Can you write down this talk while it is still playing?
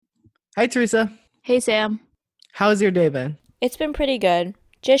Hi, Teresa. Hey Sam, How's your day been? it's been pretty good.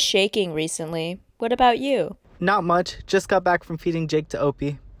 Just shaking recently. What about you? Not much. Just got back from feeding Jake to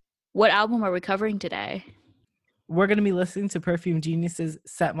Opie. What album are we covering today? We're going to be listening to Perfume Genius's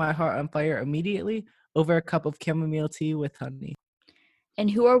Set My Heart on Fire immediately over a cup of chamomile tea with honey. And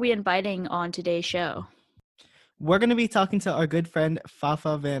who are we inviting on today's show? We're going to be talking to our good friend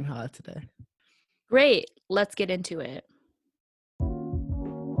Fafa Van Ha today. Great, let's get into it.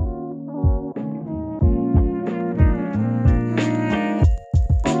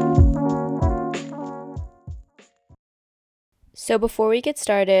 So before we get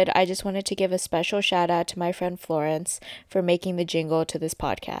started, I just wanted to give a special shout out to my friend Florence for making the jingle to this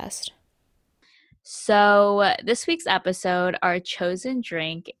podcast. So, this week's episode, our chosen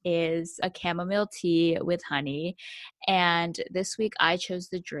drink is a chamomile tea with honey. And this week I chose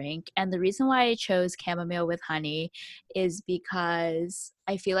the drink. And the reason why I chose chamomile with honey is because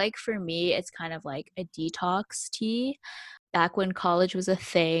I feel like for me, it's kind of like a detox tea. Back when college was a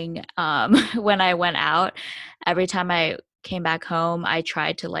thing, when I went out, every time I came back home, I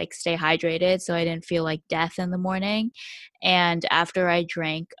tried to like stay hydrated so I didn't feel like death in the morning. And after I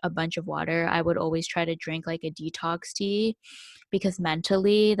drank a bunch of water, I would always try to drink like a detox tea because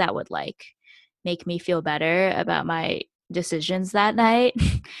mentally that would like make me feel better about my decisions that night.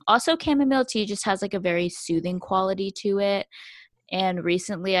 Also, chamomile tea just has like a very soothing quality to it. And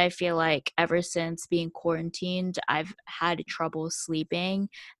recently, I feel like ever since being quarantined, I've had trouble sleeping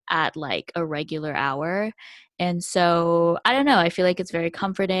at like a regular hour. And so I don't know, I feel like it's very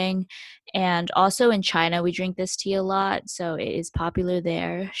comforting. And also in China, we drink this tea a lot. So it is popular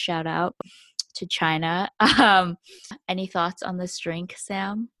there. Shout out to China. Any thoughts on this drink,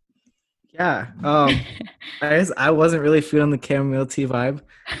 Sam? Yeah. I guess I wasn't really feeling the chamomile tea vibe.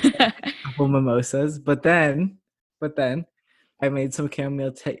 So I had a couple mimosas, but then I made some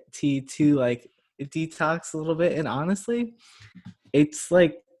chamomile tea to like detox a little bit. And honestly, it's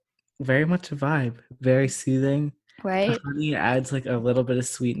like very much a vibe, very soothing. The Right? honey adds like a little bit of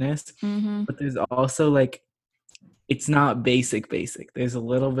sweetness, Mm-hmm. but there's also like it's not basic. There's a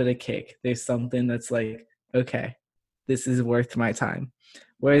little bit of kick. There's something that's like, okay, this is worth my time.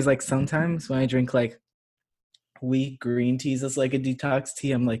 Whereas like sometimes when I drink like weak green teas that's like a detox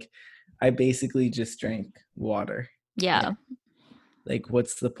tea, I'm like, I basically just drank water. Yeah, And like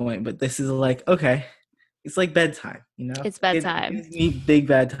what's the point? But this is like, okay, it's like bedtime, you know? it's It bedtime. gives me big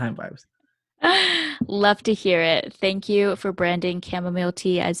bad time vibes. Love to hear it. Thank you for branding chamomile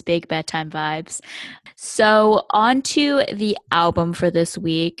tea as big bedtime vibes. So, on to the album for this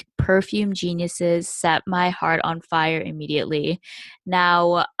week. Perfume Geniuses Set My Heart on Fire Immediately.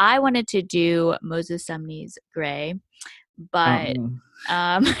 Now, I wanted to do Moses Sumney's Gray, but Uh-uh.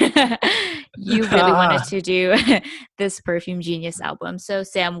 um, you really wanted to do this Perfume Genius album. So,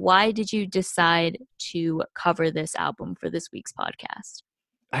 Sam, why did you decide to cover this album for this week's podcast?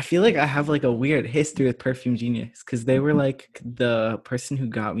 I feel like I have like a weird history with Perfume Genius because they were like the person who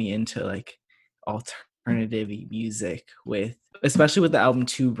got me into like alternative music with, especially with the album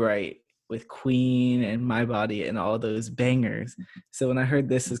Too Bright with Queen and My Body and all those bangers. So when I heard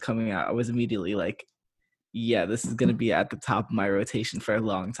this is coming out, I was immediately like, yeah, this is gonna be at the top of my rotation for a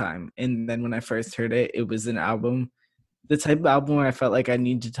long time. And then when I first heard it, it was an album, the type of album where I felt like I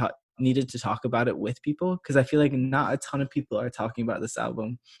needed to talk about it with people because I feel like not a ton of people are talking about this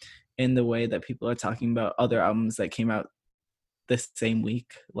album in the way that people are talking about other albums that came out the same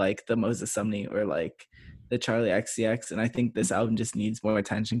week, like the Moses Sumney or like the Charlie XCX. And I think this album just needs more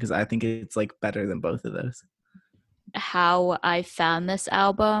attention because I think it's like better than both of those. How I found this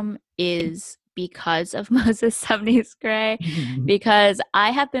album is because of Moses Sumney's Gray, because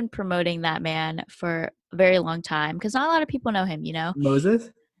I have been promoting that man for a very long time because not a lot of people know him, Moses?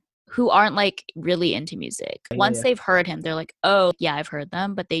 who aren't like really into music. Yeah, Once yeah, they've heard him, they're like, oh, yeah, I've heard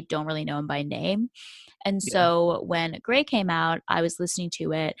them, but they don't really know him by name. And yeah. so when Gray came out, I was listening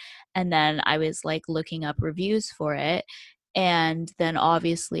to it and then I was like looking up reviews for it. And then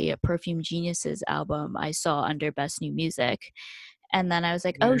obviously a Perfume Geniuses album I saw under Best New Music. And then I was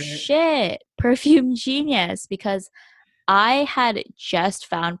like, oh Yeah. shit, Perfume Genius, because I had just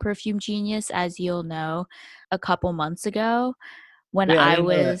found Perfume Genius, as you'll know, a couple months ago when Wait, I I didn't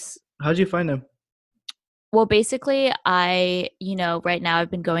know that. was How'd you find him? well, basically, right now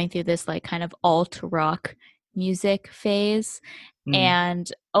I've been going through this like kind of alt rock music phase. Mm.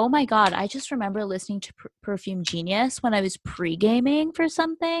 And oh my God, I just remember listening to Perfume Genius when I was pre gaming for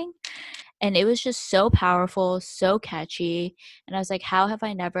something. And it was just so powerful, so catchy. And I was like, how have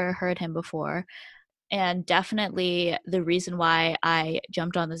I never heard him before? And definitely the reason why I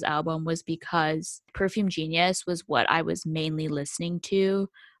jumped on this album was because Perfume Genius was what I was mainly listening to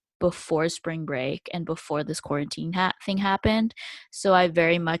before spring break and before this quarantine thing happened. So I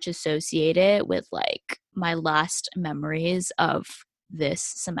very much associate it with like my last memories of this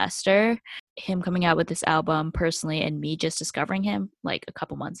semester. Him coming out with this album personally and me just discovering him like a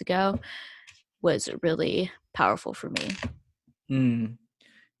couple months ago was really powerful for me.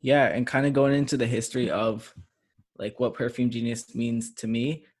 Yeah, and kind of going into the history of like what Perfume Genius means to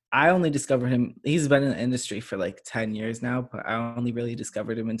me. I only discovered him, he's been in the industry for like 10 years now, but I only really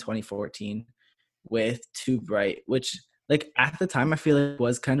discovered him in 2014 with Too Bright, which like at the time I feel like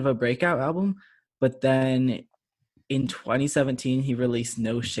was kind of a breakout album, but then in 2017 he released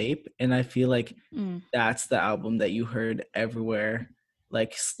No Shape, and I feel like that's the album that you heard everywhere.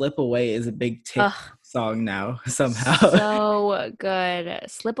 Like Slip Away is a big TikTok song now somehow. So good.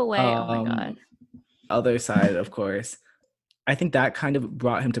 Slip Away. Oh my God. Other Side, of course. I think that kind of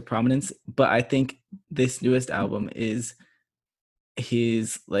brought him to prominence, but I think this newest album is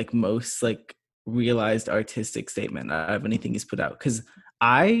his like most like realized artistic statement out of anything he's put out. Because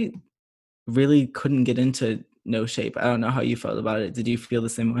I really couldn't get into No Shape. I don't know how you felt about it. Did you feel the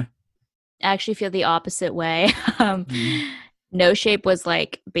same way? I actually feel the opposite way. No Shape was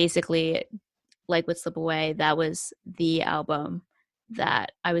like basically like with Slip Away, that was the album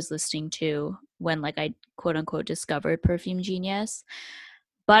that I was listening to when like I quote unquote discovered Perfume Genius.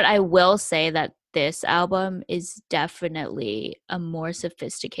 But I will say that this album is definitely a more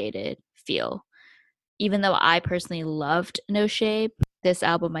sophisticated feel. Even though I personally loved No Shape, this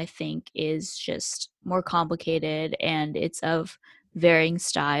album I think is just more complicated, and it's of varying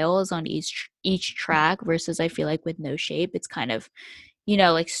styles on each track versus I feel like with No Shape it's kind of, you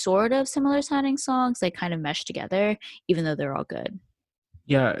know, like sort of similar sounding songs like kind of mesh together even though they're all good.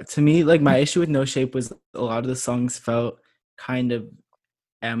 Yeah, to me, like my issue with No Shape was a lot of the songs felt kind of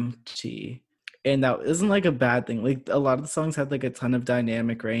empty. And that isn't like a bad thing. Like a lot of the songs had like a ton of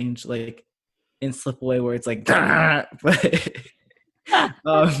dynamic range, like in Slip Away where it's like but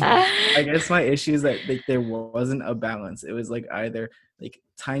I guess my issue is that like there wasn't a balance. It was like either like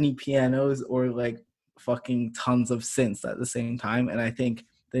tiny pianos or like fucking tons of synths at the same time. And I think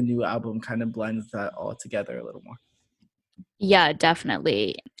the new album kind of blends that all together a little more. Yeah,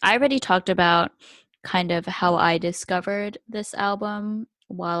 definitely. I already talked about kind of how I discovered this album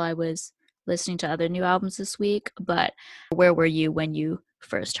while I was listening to other new albums this week, but where were you when you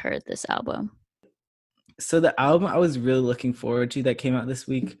first heard this album? So the album I was really looking forward to that came out this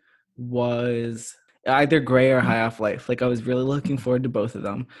week was either Gray or High Off Life. Like I was really looking forward to both of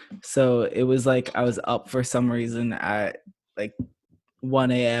them. So it was like I was up for some reason at like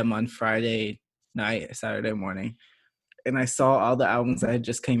 1 a.m. on Friday night, Saturday morning, and I saw all the albums that had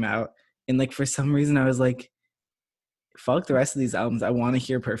just came out. And like for some reason I was like, fuck the rest of these albums. I want to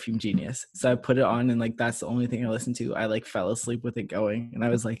hear Perfume Genius. So I put it on and like that's the only thing I listened to. I like fell asleep with it going and I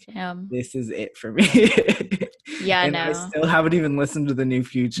was like, this is it for me. Yeah, and no. I still haven't even listened to the new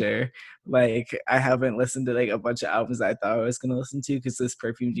Future. Like I haven't listened to like a bunch of albums that I thought I was gonna listen to because this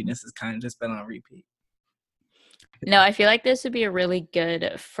Perfume Genius has kind of just been on repeat. No, I feel like this would be a really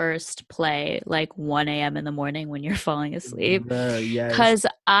good first play, like 1 a.m. in the morning when you're falling asleep. Yes. Because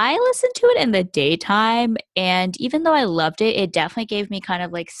I listened to it in the daytime, and even though I loved it, it definitely gave me kind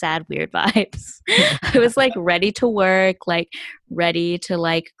of like sad, weird vibes. I was like ready to work, like ready to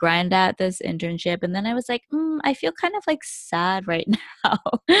like grind out this internship. And then I was like, I feel kind of like sad right now.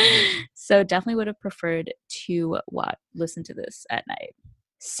 So definitely would have preferred to listen to this at night.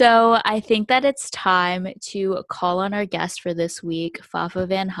 So I think that it's time to call on our guest for this week, Fafa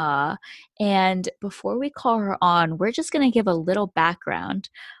Van Ha. And before we call her on, we're just going to give a little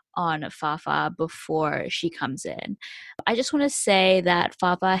background on Fafa before she comes in. I just want to say that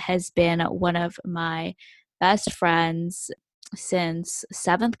Fafa has been one of my best friends since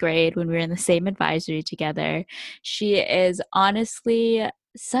 7th grade when we were in the same advisory together. She is honestly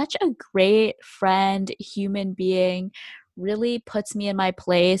such a great friend, human being, really puts me in my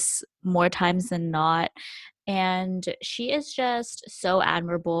place more times than not. And she is just so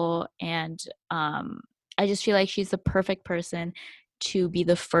admirable. And I just feel like she's the perfect person to be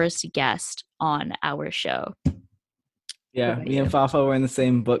the first guest on our show. Yeah, me and Fafa were in the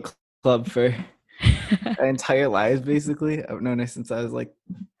same book club for our entire lives, basically. I've known her since I was like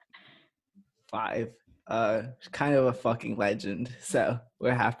 5. Kind of a fucking legend. So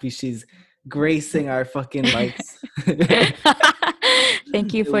we're happy she's gracing our fucking lights.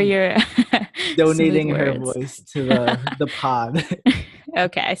 Thank you for your donating her voice to the pod.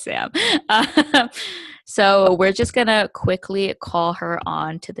 Okay, Sam. So we're just gonna quickly call her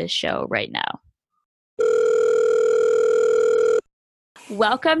on to this show right now.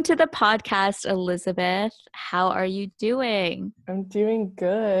 Welcome to the podcast, Elizabeth. How are you doing? I'm doing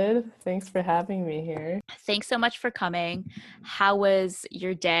good. Thanks for having me here. Thanks so much for coming. How was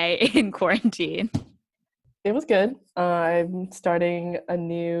your day in quarantine? It was good. I'm starting a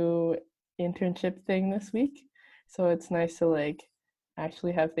new internship thing this week, so it's nice to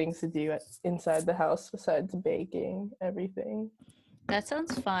actually have things to do inside the house besides baking everything. That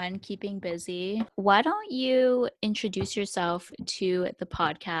sounds fun, keeping busy. Why don't you introduce yourself to the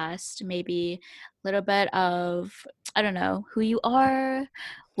podcast? Maybe a little bit of, I don't know, who you are,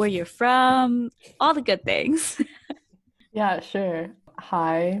 where you're from, all the good things. Yeah, sure.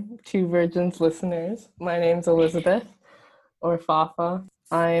 Hi, Two Virgins listeners. My name's Elizabeth, or Fafa.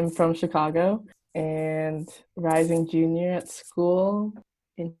 I'm from Chicago and rising junior at school,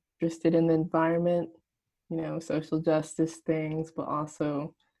 interested in the environment, social justice things, but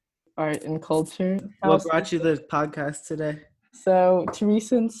also art and culture. What brought you the podcast today? So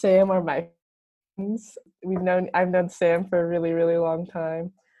Teresa and Sam are my friends. I've known Sam for a really, really long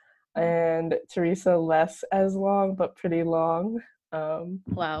time, and Teresa less as long, but pretty long.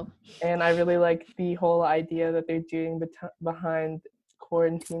 Wow. And I really like the whole idea that they're doing behind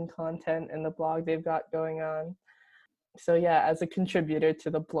quarantine content and the blog they've got going on. So yeah, as a contributor to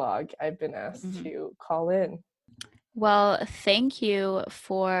the blog, I've been asked to call in. Well, thank you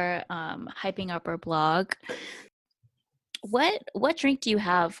for hyping up our blog. What drink do you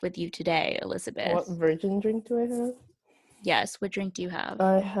have with you today, Elizabeth? What virgin drink do I have? Yes, what drink do you have?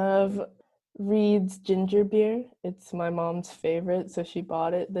 I have Reed's ginger beer. It's my mom's favorite, so she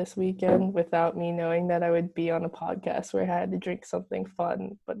bought it this weekend without me knowing that I would be on a podcast where I had to drink something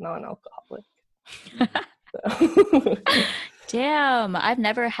fun but non-alcoholic. Damn, I've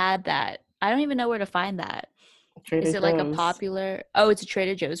never had that. I don't even know where to find that. Is it like a popular? Oh, it's a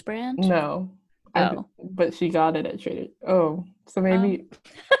Trader Joe's brand? No. Oh. But she got it at Trader. Oh, so maybe.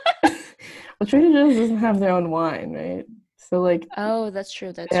 Well, Trader Joe's doesn't have their own wine, right? So Oh, that's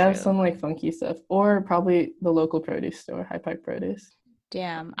true. That's they have true. some funky stuff, or probably the local produce store, High Park Produce.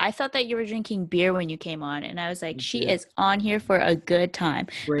 Damn, I thought that you were drinking beer when you came on, and I was like, she is on here for a good time.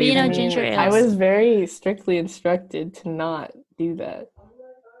 But ginger ale. I was very strictly instructed to not do that.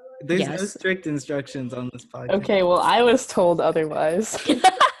 There's no strict instructions on this podcast. Okay, well, I was told otherwise.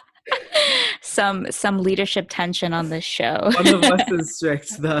 Some leadership tension on this show. One of us is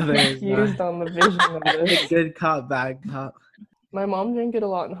strict, the other is not. Used on the vision of this. Good cop, bad cop. My mom drank it a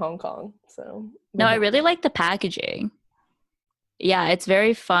lot in Hong Kong, so. No, I really like the packaging. Yeah, it's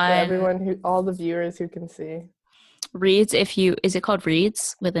very fun. For all the viewers who can see. Reed's, is it called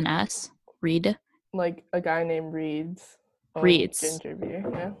Reed's with an S? Reed? Like a guy named Reed's. Reed's. Ginger beer,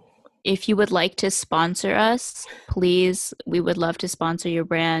 yeah. If you would like to sponsor us, please, we would love to sponsor your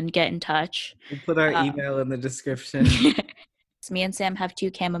brand. Get in touch. We'll put our email in the description. Me and Sam have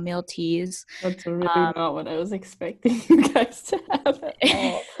 2 chamomile teas. That's really not what I was expecting you guys to have at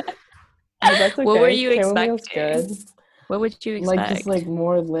all. But that's okay. What were you Chamomile's expecting? Good. What would you expect? Just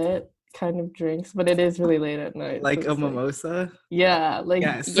more lit kind of drinks, but it is really late at night. Like so a mimosa? Yeah,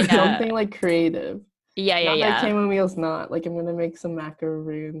 something creative. Yeah. That chamomile's not. I'm gonna make some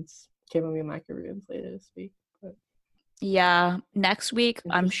chamomile macaroons later this week. But. Yeah, next week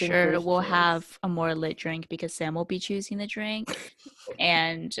I'm sure we'll have a more lit drink because Sam will be choosing the drink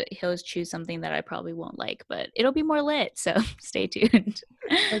and he'll choose something that I probably won't like, but it'll be more lit, so stay tuned.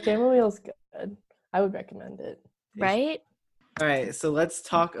 Chamomile's good. I would recommend it. Right? All right, so let's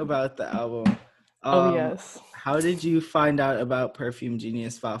talk about the album. Yes. How did you find out about Perfume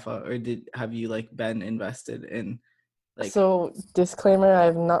Genius, Fafa, or have you been invested in So disclaimer,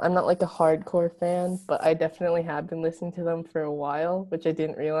 I'm not a hardcore fan, but I definitely have been listening to them for a while, which I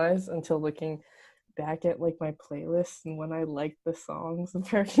didn't realize until looking back at my playlist and when I liked the songs of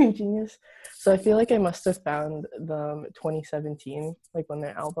Perfume Genius. So I feel I must have found them 2017, when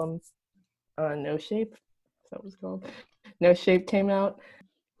their album No Shape, that was called. No Shape came out.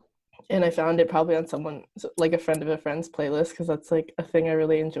 And I found it probably on a friend of a friend's playlist, because that's a thing I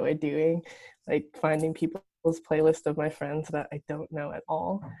really enjoy doing, finding people's playlist of my friends that I don't know at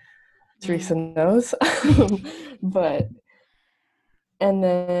all. Teresa knows. And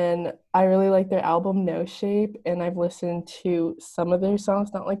then I really like their album No Shape, and I've listened to some of their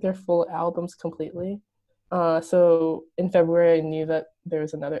songs, not their full albums completely. So in February, I knew that there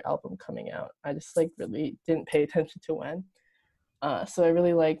was another album coming out. I just really didn't pay attention to when. So I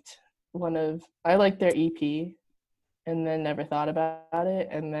really liked I liked their EP, and then never thought about it,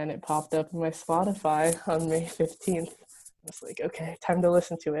 and then it popped up in my Spotify on May 15th. I was okay, time to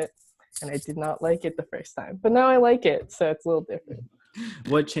listen to it, and I did not like it the first time, but now I like it, so it's a little different.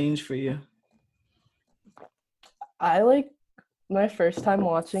 What changed for you? I my first time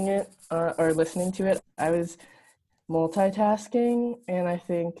watching it or listening to it, I was multitasking, and I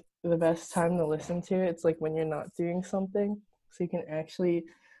think the best time to listen to it's like when you're not doing something, so you can actually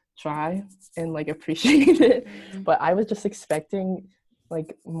try and like appreciate it. But I was just expecting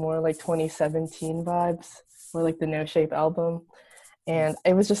like more like 2017 vibes, or like the No Shape album, and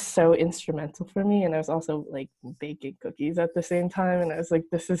it was just so instrumental for me. And I was also like baking cookies at the same time, and I was like,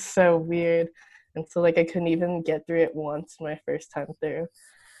 this is so weird. And so like I couldn't even get through it once my first time through.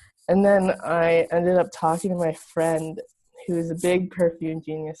 And then I ended up talking to my friend who is a big Perfume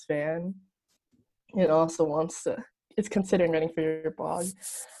Genius fan and also is considering writing for your blog.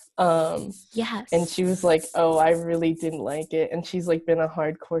 Yes. And she was like, oh, I really didn't like it. And she's like been a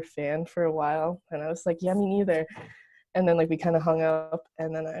hardcore fan for a while. And I was like, yeah, me neither. And then like we kind of hung up,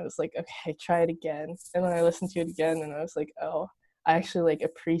 and then I was like, okay, try it again. And then I listened to it again, and I was like, oh, I actually like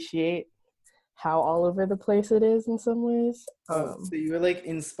appreciate how all over the place it is in some ways. So you were like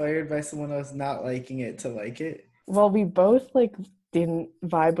inspired by someone else not liking it to like it? Well, we both like didn't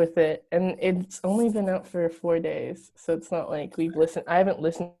vibe with it, and it's only been out for 4 days, so it's not like I haven't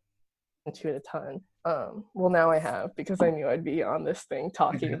listened to it a ton. Well, now I have, because I knew I'd be on this thing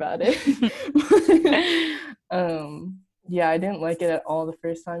talking about it. Yeah, I didn't like it at all the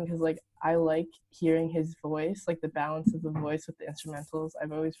first time, because like I like hearing his voice, like the balance of the voice with the instrumentals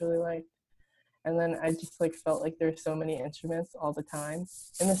I've always really liked. And then I just like felt like there's so many instruments all the time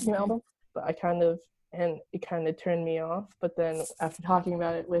in this new album, but it kind of turned me off. But then after talking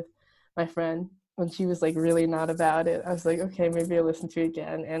about it with my friend, when she was like really not about it, I was like, okay, maybe I'll listen to it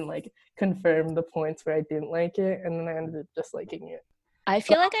again and like confirm the points where I didn't like it, and then I ended up just liking it. I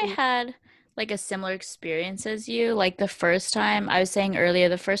feel like I had like a similar experience as you. Like the first time, I was saying earlier,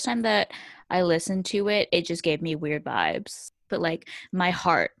 the first time that I listened to it, it just gave me weird vibes. But like my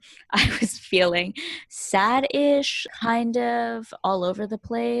heart, I was feeling sad-ish, kind of all over the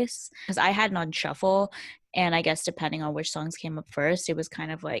place, because I had it on shuffle. And I guess depending on which songs came up first, it was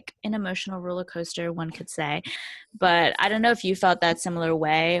kind of like an emotional roller coaster, one could say. But I don't know if you felt that similar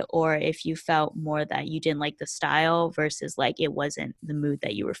way, or if you felt more that you didn't like the style versus like it wasn't the mood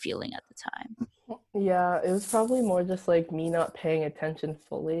that you were feeling at the time. Yeah, it was probably more just like me not paying attention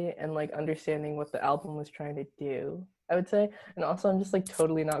fully and like understanding what the album was trying to do, I would say. And also I'm just like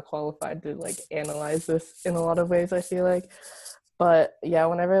totally not qualified to like analyze this in a lot of ways, I feel like. But yeah,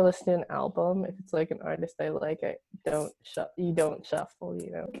 whenever I listen to an album, if it's like an artist I like, you don't shuffle,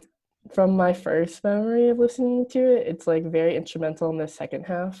 you know. From my first memory of listening to it, it's like very instrumental in the second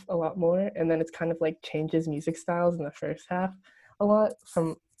half a lot more, and then it's kind of like changes music styles in the first half a lot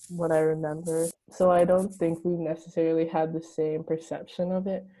from what I remember. So I don't think we necessarily had the same perception of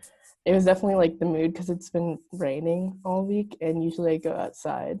it. It was definitely like the mood, because it's been raining all week, and usually I go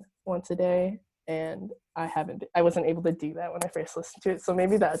outside once a day, and I wasn't able to do that when I first listened to it. So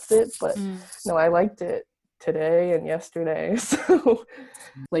maybe that's it, but no, I liked it today and yesterday. So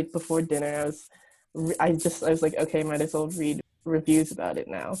like before dinner, I was like, okay, might as well read reviews about it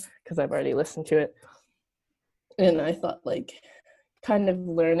now, because I've already listened to it. And I thought like kind of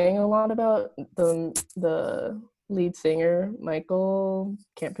learning a lot about the lead singer, Michael,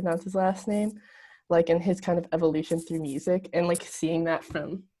 can't pronounce his last name, like in his kind of evolution through music, and like seeing that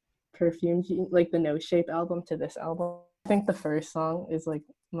from Perfume, like the No Shape album to this album. I think the first song is like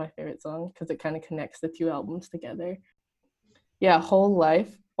my favorite song, because it kind of connects the two albums together. Yeah, Whole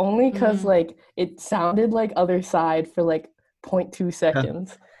Life, only because like it sounded like Other Side for like 0.2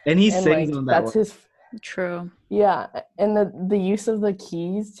 seconds. And he sings like, on that that's one. his True. Yeah, and the use of the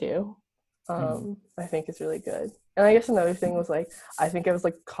keys too, I think is really good. And I guess another thing was like, I think I was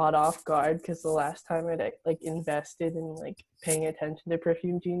like caught off guard, because the last time I like invested in like paying attention to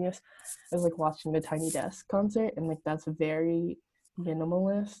Perfume Genius, I was like watching the Tiny Desk concert, and like that's very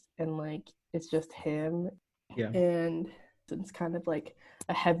minimalist, and like it's just him, and it's kind of like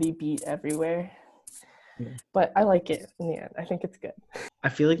a heavy beat everywhere. But I like it in the end. I think it's good. I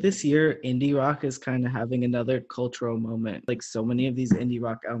feel like this year indie rock is kind of having another cultural moment. Like so many of these indie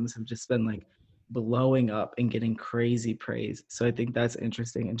rock albums have just been like blowing up and getting crazy praise. So I think that's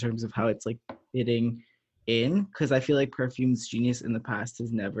interesting in terms of how it's like fitting in, because I feel like Perfume's Genius in the past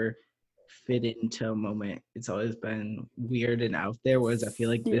has never fit into a moment. It's always been weird and out there, whereas I feel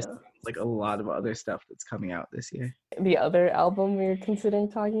like this like a lot of other stuff that's coming out this year. The other album we were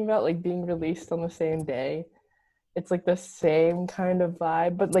considering talking about, like being released on the same day, it's like the same kind of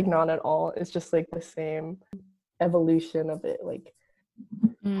vibe, but like not at all. It's just like the same evolution of it, like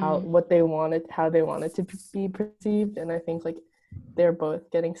how they wanted to be perceived. And I think like they're both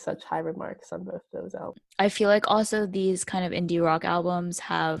getting such high remarks on both those albums. I feel like also these kind of indie rock albums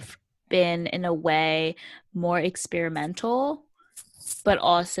have been in a way more experimental but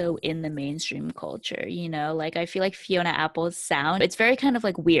also in the mainstream culture, you know? Like I feel like Fiona Apple's sound, it's very kind of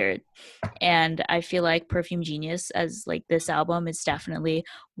like weird. And I feel like Perfume Genius as like this album is definitely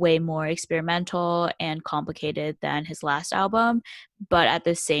way more experimental and complicated than his last album, but at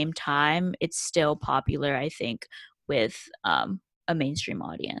the same time it's still popular, I think, with a mainstream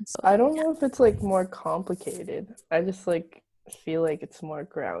audience. I don't know if it's like more complicated. I just like feel like it's more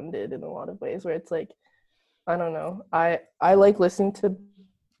grounded in a lot of ways where it's like I don't know. I like listening to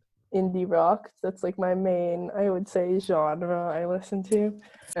indie rock. That's like my main, I would say, genre I listen to.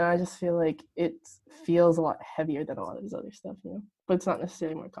 And I just feel like it feels a lot heavier than a lot of his other stuff, you know? But it's not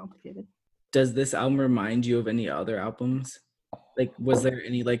necessarily more complicated. Does this album remind you of any other albums? Like, was there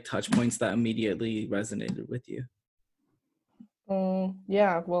any like touch points that immediately resonated with you?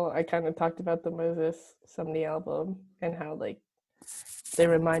 Yeah, well, I kind of talked about the Moses Sumney album and how like they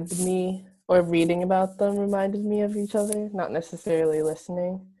reminded me, or reading about them reminded me of each other, not necessarily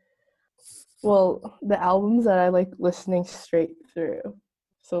listening. Well, the albums that I like listening straight through.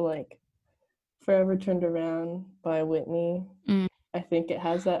 So like Forever Turned Around by Whitney. I think it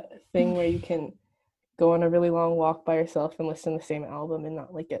has that thing where you can go on a really long walk by yourself and listen to the same album and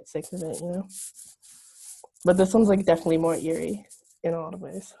not like get sick of it, you know? But this one's like definitely more eerie in a lot of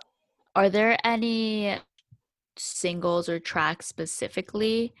ways. Are there any singles or tracks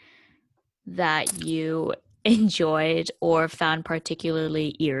specifically that you enjoyed or found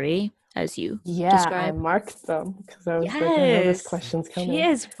particularly eerie as you described? I marked them because I was like, I know this question's coming. She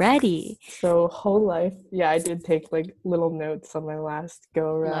is ready. So Whole Life, I did take like little notes on my last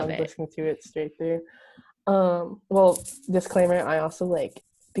go around listening to it straight through. Well, disclaimer, I also like,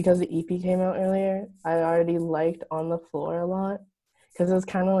 because the EP came out earlier, I already liked On the Floor a lot because it was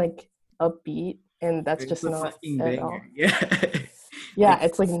kind of like upbeat, and that's just not at all. Yeah,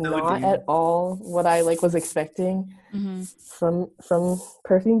 it's like not at all what I like was expecting from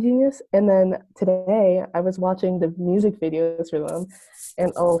Perfume Genius. And then today I was watching the music videos for them,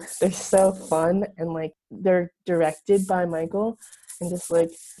 and they're so fun, and like they're directed by Michael, and just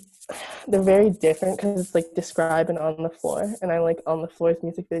like they're very different because it's like Describe and On the Floor, and I like On the Floor's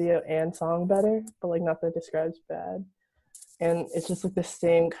music video and song better, but like not that Describe's bad. And it's just like the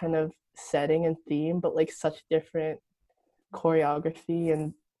same kind of setting and theme, but like such different choreography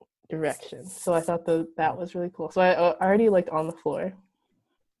and direction. So I thought that was really cool. So I already liked On the Floor.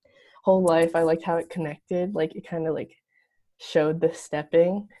 Whole Life, I liked how it connected. Like it kind of like showed the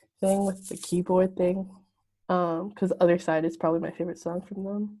stepping thing with the keyboard thing. Because Other Side is probably my favorite song from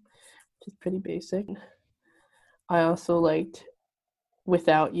them, which is pretty basic. I also liked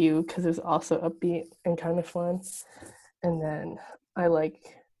Without You because it was also upbeat and kind of fun. And then I like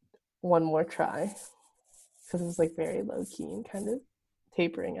One More Try because it was like very low key and kind of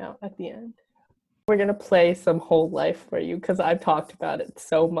tapering out at the end. We're gonna play some Whole Life for you because I've talked about it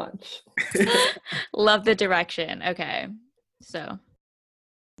so much. Love the direction. Okay, so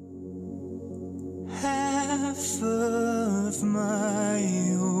half of my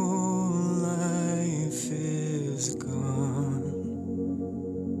whole life is gone.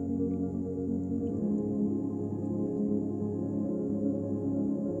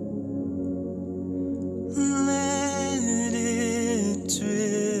 Let it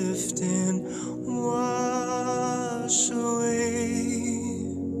drift and wash away.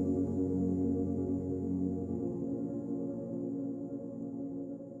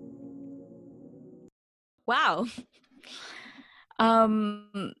 wow.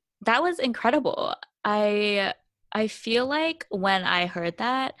 That was incredible. I feel like when I heard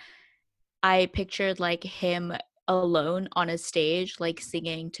that, I pictured like him alone on a stage, like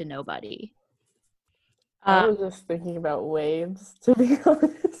singing to nobody. I was just thinking about Waves, to be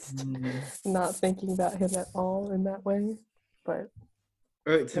honest. Not thinking about him at all in that way. But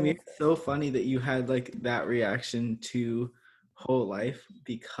to me, it's so funny that you had like that reaction to Whole Life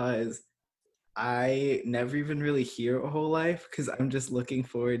because I never even really hear A Whole Life because I'm just looking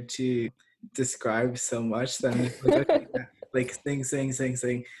forward to Describe so much that I'm just like, okay, like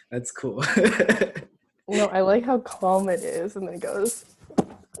sing. That's cool. No, I like how calm it is, and then it goes,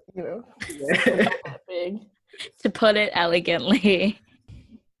 you know, that big. To put it elegantly.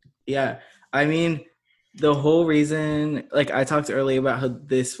 Yeah, I mean, the whole reason, like I talked earlier about how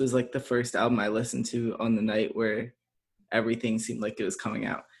this was like the first album I listened to on the night where everything seemed like it was coming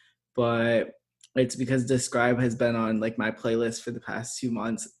out. But it's because Describe has been on like my playlist for the past 2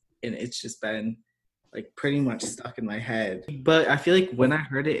 months, and it's just been like pretty much stuck in my head. But I feel like when I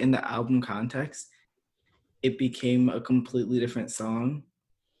heard it in the album context, it became a completely different song.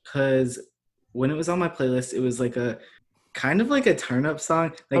 Because when it was on my playlist, it was like a kind of like a turn up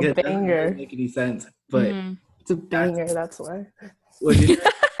song. Like A it doesn't banger. really make any sense. But It's a banger, that's why. What did you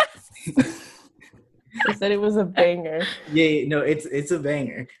I said it was a banger. Yeah, no, it's a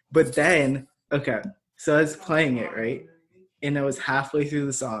banger. But then, okay, so I was playing it, right? And I was halfway through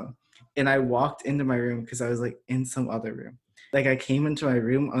the song, and I walked into my room because I was like in some other room. Like I came into my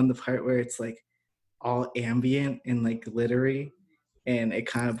room on the part where it's like all ambient and like glittery, and it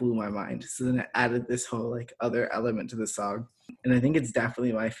kind of blew my mind. So then it added this whole like other element to the song, and I think it's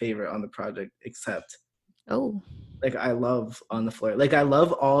definitely my favorite on the project. Except Oh. like I love On the Floor. Like I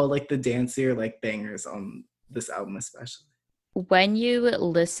love all like the dancier like bangers on this album especially. When you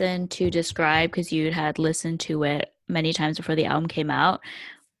listen to Describe, because you had listened to it many times before the album came out,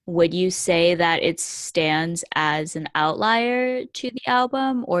 would you say that it stands as an outlier to the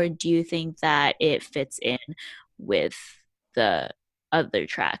album, or do you think that it fits in with the other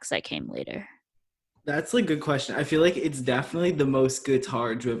tracks that came later? That's a good question. I feel like it's definitely the most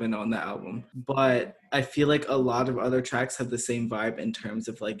guitar driven on the album, but I feel like a lot of other tracks have the same vibe in terms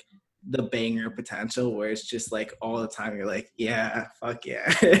of like the banger potential, where it's just like all the time you're like, yeah, fuck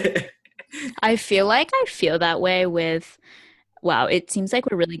yeah. I feel like I feel that way with, wow, it seems like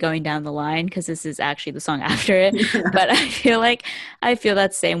we're really going down the line because this is actually the song after it. But I feel like I feel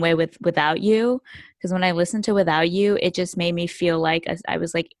that same way with Without You, because when I listened to Without You, it just made me feel like I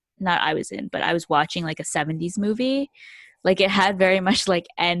was like, not I was in, but I was watching like a 70s movie. Like it had very much like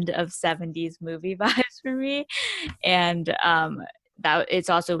end of 70s movie vibes for me. And that it's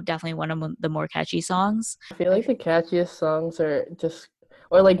also definitely one of the more catchy songs. I feel like the catchiest songs are just,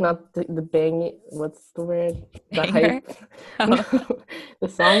 or like not the bang, what's the word? The Banger? hype. The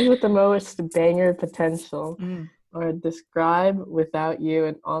songs with the most banger potential Mm. are Describe, Without You,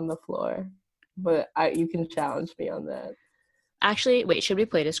 and On the Floor. But you can challenge me on that. Actually, wait, should we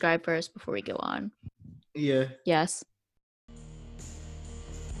play Describe first before we go on? Yeah. Yes.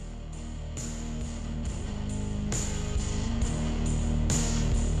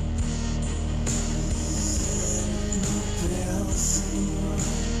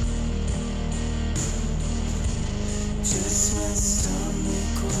 Just my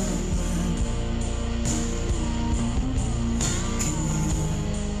stomach whirling. Can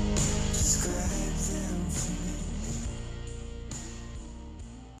you describe them for me?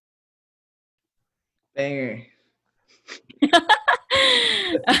 Banger.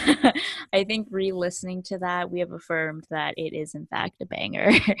 I think re-listening to that, we have affirmed that it is in fact a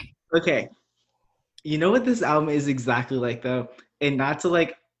banger. Okay. You know what this album is exactly like though? And not to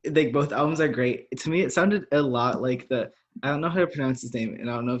like both albums are great. To me it sounded a lot like I don't know how to pronounce his name, and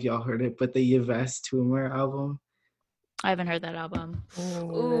I don't know if y'all heard it, but the Yves Tumor album. I haven't heard that album.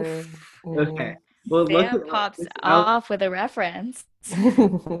 Oof. Okay. Well, look Sam at pops this album. off with a reference.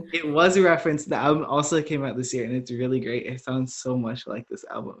 It was a reference. The album also came out this year, and it's really great. It sounds so much like this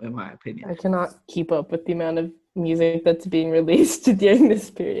album, in my opinion. I cannot keep up with the amount of music that's being released during this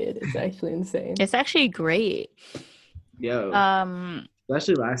period. It's actually insane. It's actually great. Yo,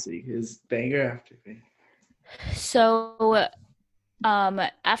 especially last week, is banger after banger. So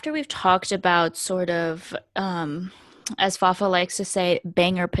after we've talked about sort of as Fafa likes to say,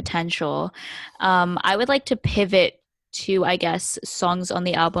 banger potential, I would like to pivot to, I guess, songs on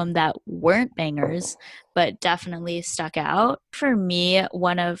the album that weren't bangers, but definitely stuck out. For me,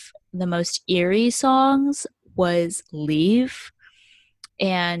 one of the most eerie songs was Leave.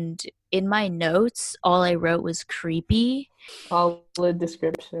 And in my notes, all I wrote was creepy. Solid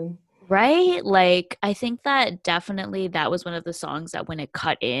description. Right? Like, I think that definitely that was one of the songs that when it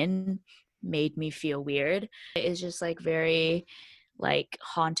cut in made me feel weird. It's just like very like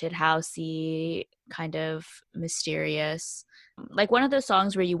haunted housey, kind of mysterious. Like one of those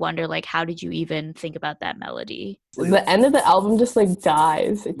songs where you wonder like how did you even think about that melody? The end of the album just like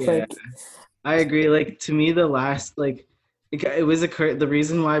dies. It's Yeah. like I agree. Like to me, the last it was the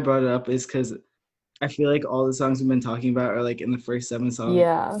reason why I brought it up is because I feel like all the songs we've been talking about are like in the first 7 songs.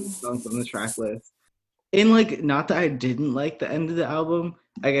 Yeah. Songs on the track list. And like, not that I didn't like the end of the album.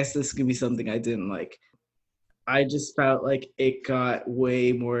 I guess this could be something I didn't like. I just felt like it got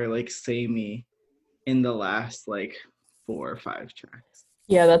way more like samey in the last like 4 or 5 tracks.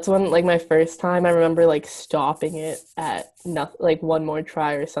 Yeah, that's when like my first time I remember like stopping it at nothing, like One More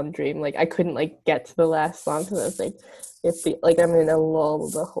Try or Some Dream. Like I couldn't like get to the last song because I was like, like I'm in a lull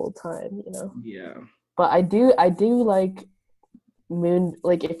the whole time, you know. Yeah. But I do like Moon,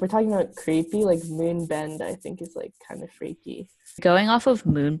 like if we're talking about creepy, like Moonbend I think is like kind of freaky. Going off of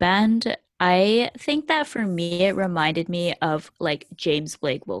Moonbend, I think that for me it reminded me of like James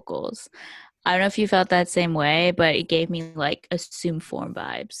Blake vocals. I don't know if you felt that same way, but it gave me like Assume Form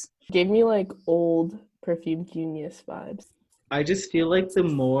vibes. It gave me like old Perfume Genius vibes. I just feel like the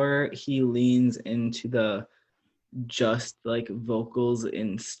more he leans into the just like vocals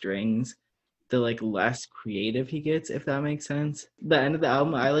and strings, the like less creative he gets, if that makes sense. The end of the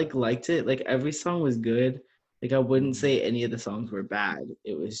album, I like liked it. Like every song was good. Like I wouldn't say any of the songs were bad.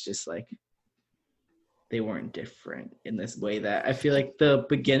 It was just like they weren't different in this way that I feel like the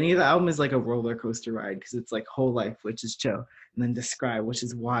beginning of the album is like a roller coaster ride because it's like Whole Life, which is chill, and then Describe, which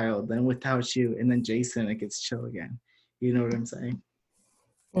is wild, then Without You, and then Jason, it gets chill again. You know what I'm saying?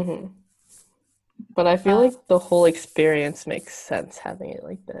 Hmm. But I feel like the whole experience makes sense having it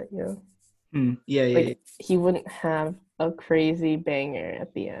like that, you know? Yeah, yeah, Like, he wouldn't have a crazy banger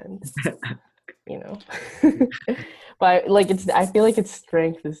at the end, you know? But, like, I feel like its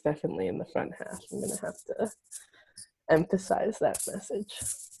strength is definitely in the front half. I'm going to have to emphasize that message.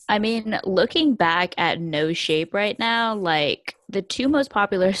 I mean, looking back at No Shape right now, like the two most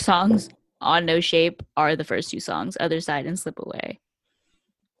popular songs on No Shape are the first two songs, Other Side and Slip Away.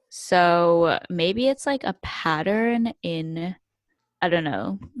 So maybe it's like a pattern in, I don't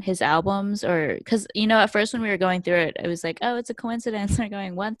know, his albums, or because, you know, at first when we were going through it, it was like, oh, it's a coincidence. They're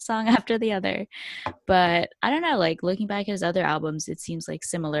going one song after the other. But I don't know, like looking back at his other albums, it seems like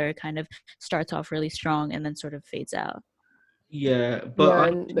similar, kind of starts off really strong and then sort of fades out. yeah. But Yeah,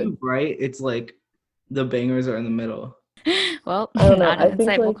 on and Too Bright, it's like the bangers are in the middle. Well, I don't know. not an I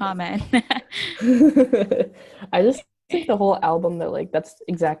think, insightful like, comment. I just think the whole album, though, like, that's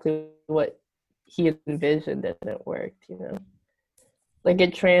exactly what he envisioned and it worked, you know? Like,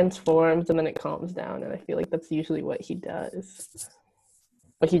 it transforms and then it calms down, and I feel like that's usually what he does.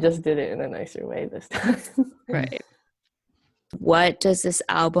 But he just did it in a nicer way this time. Right. What does this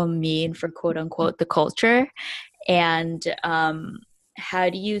album mean for quote unquote the culture? And how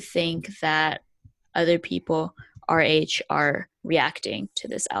do you think that other people our age are reacting to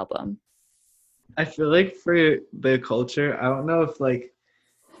this album? I feel like for the culture, I don't know if like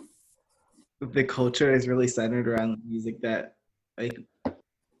the culture is really centered around the music that like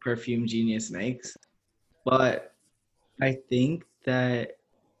Perfume Genius makes, but I think that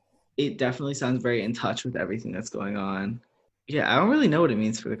it definitely sounds very in touch with everything that's going on. Yeah, I don't really know what it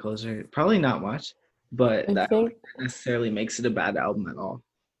means for the culture. Probably not much, but I that think necessarily makes it a bad album at all.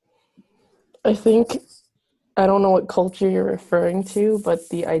 I think I don't know what culture you're referring to, but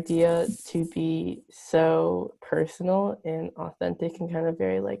the idea to be so personal and authentic and kind of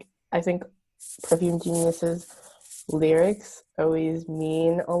very like, I think Perfume Genius's lyrics always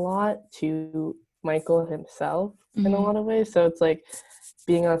mean a lot to Michael himself in a Mhm. lot of ways. So it's like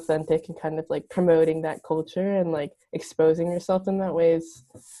being authentic and kind of like promoting that culture and like exposing yourself in that way is,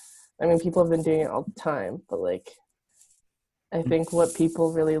 I mean, people have been doing it all the time, but like I think what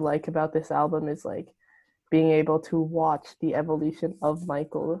people really like about this album is like being able to watch the evolution of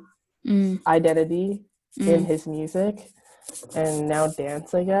Michael's Mm, identity in mm, his music and now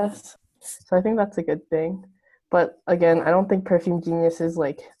dance, I guess. So I think that's a good thing. But again, I don't think Perfume Genius is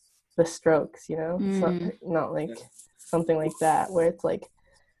like the Strokes, you know? It's not like something like that where it's like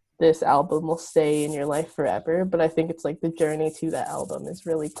this album will stay in your life forever. But I think it's like the journey to that album is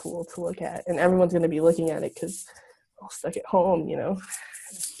really cool to look at. And everyone's going to be looking at it because all stuck at home, you know?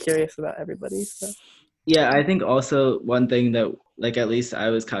 Curious about everybody. So. Yeah, I think also one thing that like at least I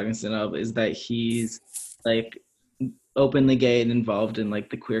was cognizant of is that he's like openly gay and involved in like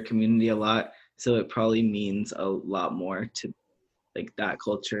the queer community a lot. So it probably means a lot more to like that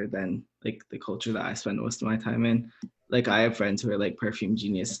culture than like the culture that I spend most of my time in. Like I have friends who are like Perfume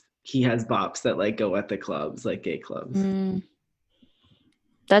Genius. He has bops that like go at the clubs, like gay clubs. mm.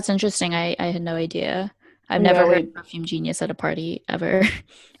 That's interesting. I had no idea. I've Yeah, never heard wait. Perfume Genius at a party ever.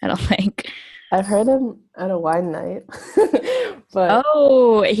 I don't think. I've heard him at a wine night, but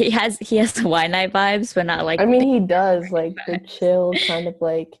Oh, he has wine night vibes, but not like I mean, he does like the back. chill kind of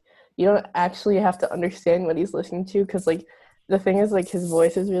like you don't actually have to understand what he's listening to because like the thing is like his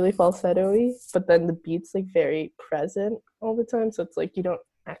voice is really falsetto-y, but then the beat's like very present all the time, so it's like you don't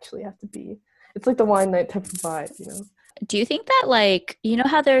actually have to be. It's like the wine night type of vibe, you know. Do you think that, like, you know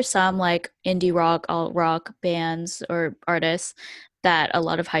how there's some like indie rock, alt rock bands or artists that a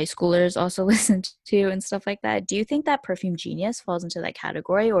lot of high schoolers also listen to and stuff like that? Do you think that Perfume Genius falls into that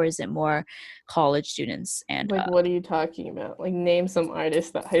category, or is it more college students and Like, what are you talking about? Like, name some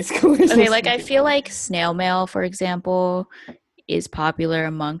artists that high schoolers. okay, like listen I to. feel like Snail Mail, for example, is popular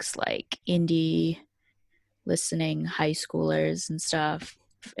amongst like indie listening high schoolers and stuff.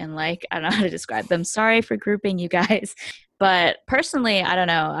 And like, I don't know how to describe them. Sorry for grouping you guys. But personally, I don't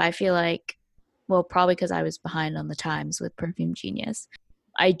know. I feel like, well, probably because I was behind on the times with Perfume Genius,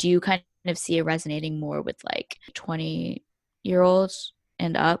 I do kind of see it resonating more with like 20-year-olds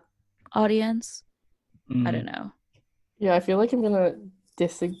and up audience. I don't know. Yeah, I feel like I'm gonna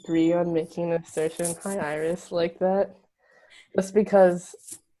disagree on making an assertion. Hi, Iris, like that. Just because,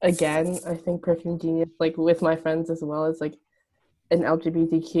 again, I think Perfume Genius, like with my friends as well, is like an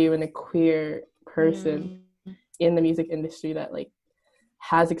LGBTQ and a queer person in the music industry that like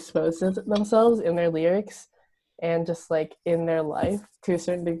has exposed themselves in their lyrics and just like in their life to a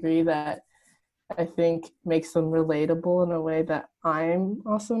certain degree that I think makes them relatable in a way that I'm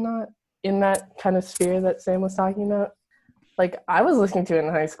also not in that kind of sphere that Sam was talking about. Like I was listening to it in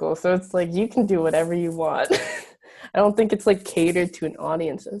high school, so it's like you can do whatever you want. I don't think it's like catered to an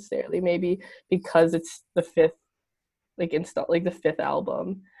audience necessarily. Maybe because it's the fifth like the fifth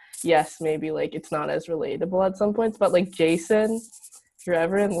album. Yes, maybe like it's not as relatable at some points, but like Jason, if you're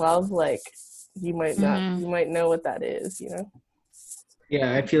ever in love, like you might not you might know what that is, you know?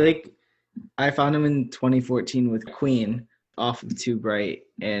 Yeah, I feel like I found him in 2014 with Queen off of Too Bright,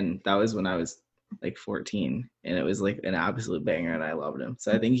 and that was when I was like 14, and it was like an absolute banger, and I loved him.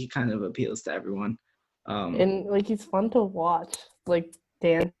 So I think he kind of appeals to everyone. And like he's fun to watch, like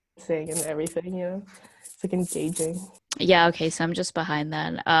dancing and everything, you know? It's like engaging. Yeah, okay, so I'm just behind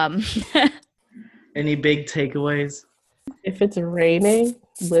then. Any big takeaways? If it's raining,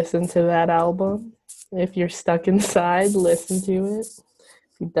 listen to that album. If you're stuck inside, listen to it.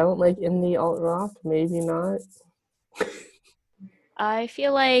 If you don't like indie alt rock, maybe not. I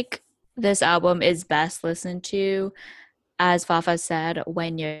feel like this album is best listened to, as Fafa said,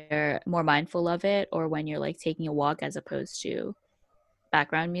 when you're more mindful of it or when you're like taking a walk as opposed to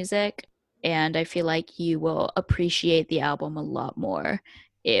background music. And I feel like you will appreciate the album a lot more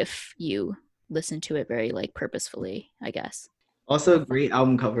if you listen to it very like purposefully, I guess. Also, a great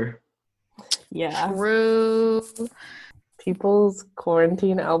album cover. Yeah. True. People's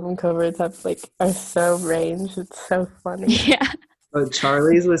quarantine album covers have like are so ranged. It's so funny. Yeah. But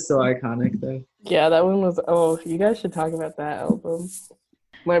Charlie's was so iconic, though. Yeah, that one was. Oh, you guys should talk about that album.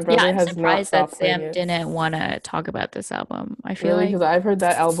 My Yeah, brother I'm has not surprised that stopped playing Sam it. didn't want to talk about this album. I feel Really, like because I've heard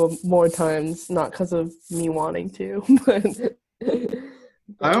that album more times, not because of me wanting to, but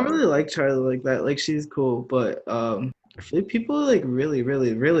I don't really like Charlie like that. Like, she's cool, but I feel like people like really,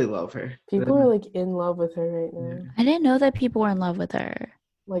 really, really love her. people are like in love with her right now. I didn't know that people were in love with her.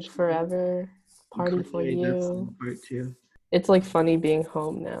 Like Forever, Party for Create that song You. part too. It's like funny being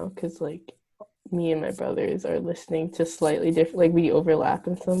home now because like me and my brothers are listening to slightly different. Like we overlap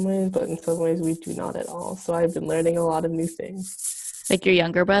in some ways, but in some ways we do not at all. So I've been learning a lot of new things. Like your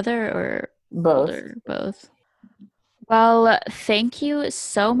younger brother or Both. older? Both. Well, thank you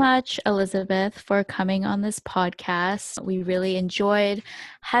so much, Elizabeth, for coming on this podcast. We really enjoyed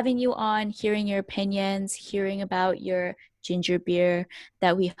having you on, hearing your opinions, hearing about your ginger beer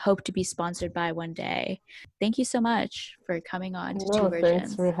that we hope to be sponsored by one day. Thank you so much for coming on to Two Thanks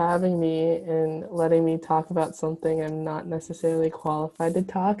Virgins. for having me and letting me talk about something I'm not necessarily qualified to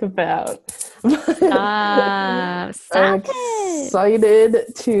talk about. Stop I'm it.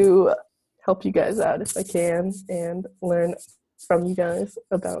 excited to help you guys out if I can and learn from you guys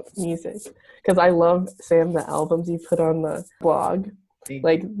about music because I love, Sam, the albums you put on the blog,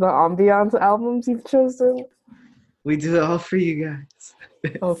 like the ambiance albums you've chosen. We do it all for you guys.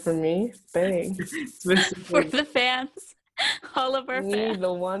 Oh, for me? Bang. For the fans, all of our Me, fans,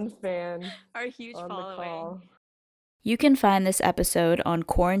 the one fan our huge on the following. call. You can find this episode on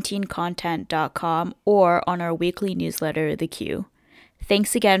quarantinecontent.com or on our weekly newsletter, The Q.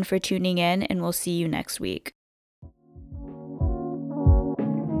 Thanks again for tuning in, and we'll see you next week.